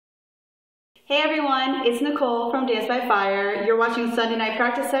Hey everyone, it's Nicole from DanceByFire. You're watching Sunday Night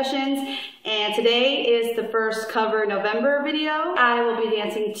Practice Sessions, and today is the first Cover November video. I will be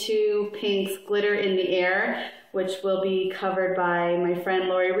dancing to Pink's Glitter in the Air, which will be covered by my friend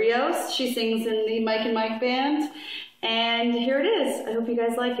Laurie Rios. She sings in the Mike and Mike band, and here it is. I hope you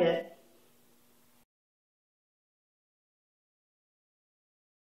guys like it.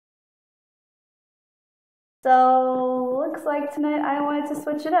 So, looks like tonight I wanted to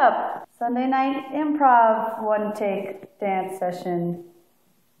switch it up. Sunday night improv one-take dance session.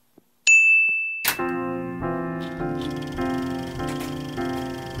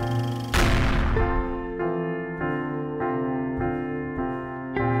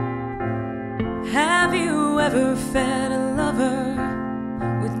 Have you ever fed a lover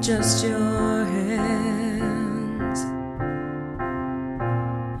with just your hands?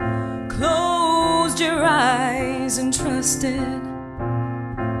 Closed your eyes and trusted,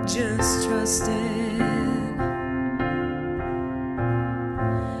 just trusted.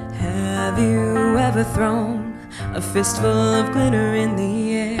 Have you ever thrown a fistful of glitter in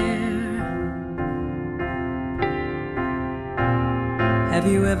the air? Have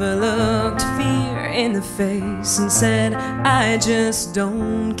you ever looked fear in the face and said, I just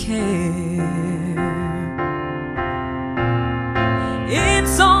don't care?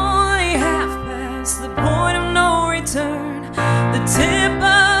 It's only half past the point of no return, the tip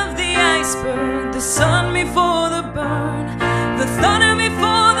of the iceberg, the sun before the burn, the thunder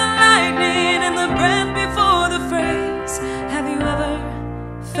before the lightning, and the breath before the phrase. Have you ever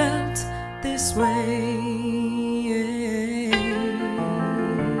felt this way?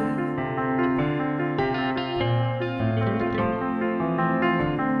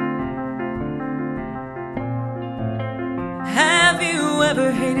 Have you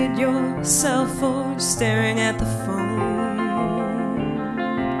ever hated yourself for staring at the phone?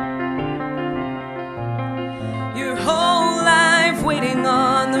 Your whole life waiting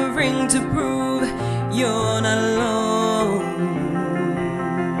on the ring to prove you're not alone.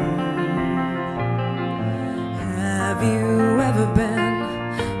 Have you ever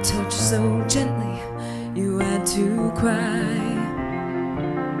been touched so gently you had to cry?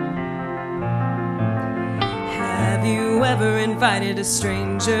 Have you ever invited a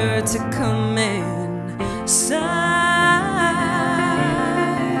stranger to come inside?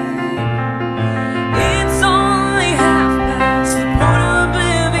 It's only half past the point of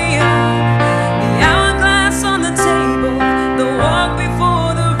oblivion, the hourglass on the table, the walk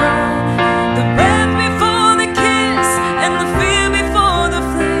before the run, the breath before the kiss, and the fear before the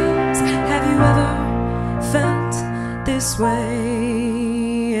flames. Have you ever felt this way?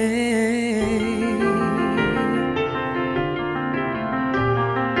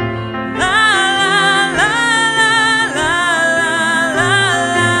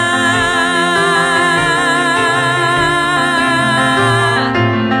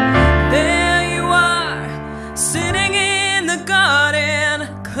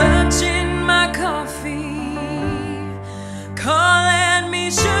 Calling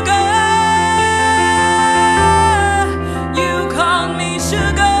me sugar, you called me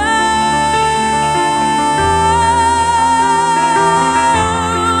sugar.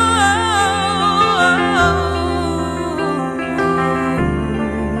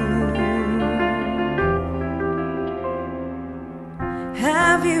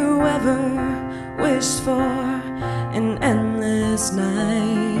 Have you ever wished for an endless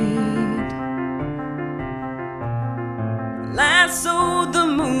night? Lassoed the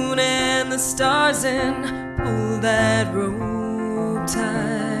moon and the stars and pulled that rope tight.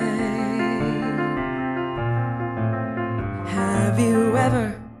 Have you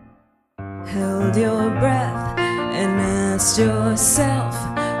ever held your breath and asked yourself,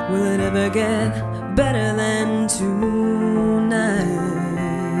 will it ever get better than tonight?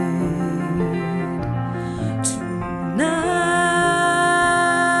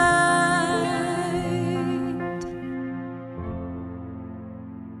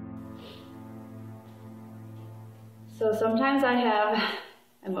 So sometimes I have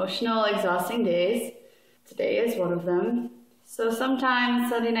emotional, exhausting days. Today is one of them. So sometimes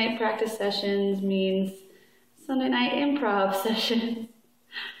Sunday night practice sessions means Sunday night improv sessions.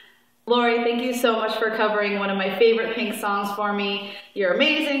 Laurie, thank you so much for covering one of my favorite Pink songs for me. You're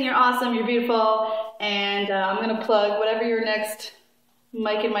amazing, you're awesome, you're beautiful, and I'm gonna plug whatever your next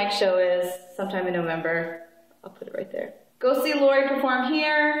Mike and Mike show is sometime in November. I'll put it right there. Go see Laurie perform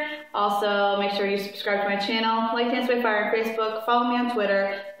here. Also, make sure you subscribe to my channel, like DanceByFire on Facebook, follow me on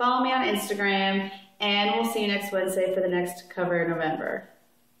Twitter, follow me on Instagram, and we'll see you next Wednesday for the next Cover November.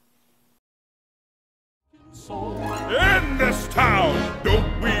 In this town,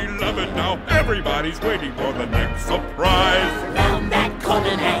 don't we love it now? Every Everybody's waiting for the next surprise. Round that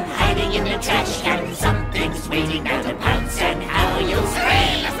corner now,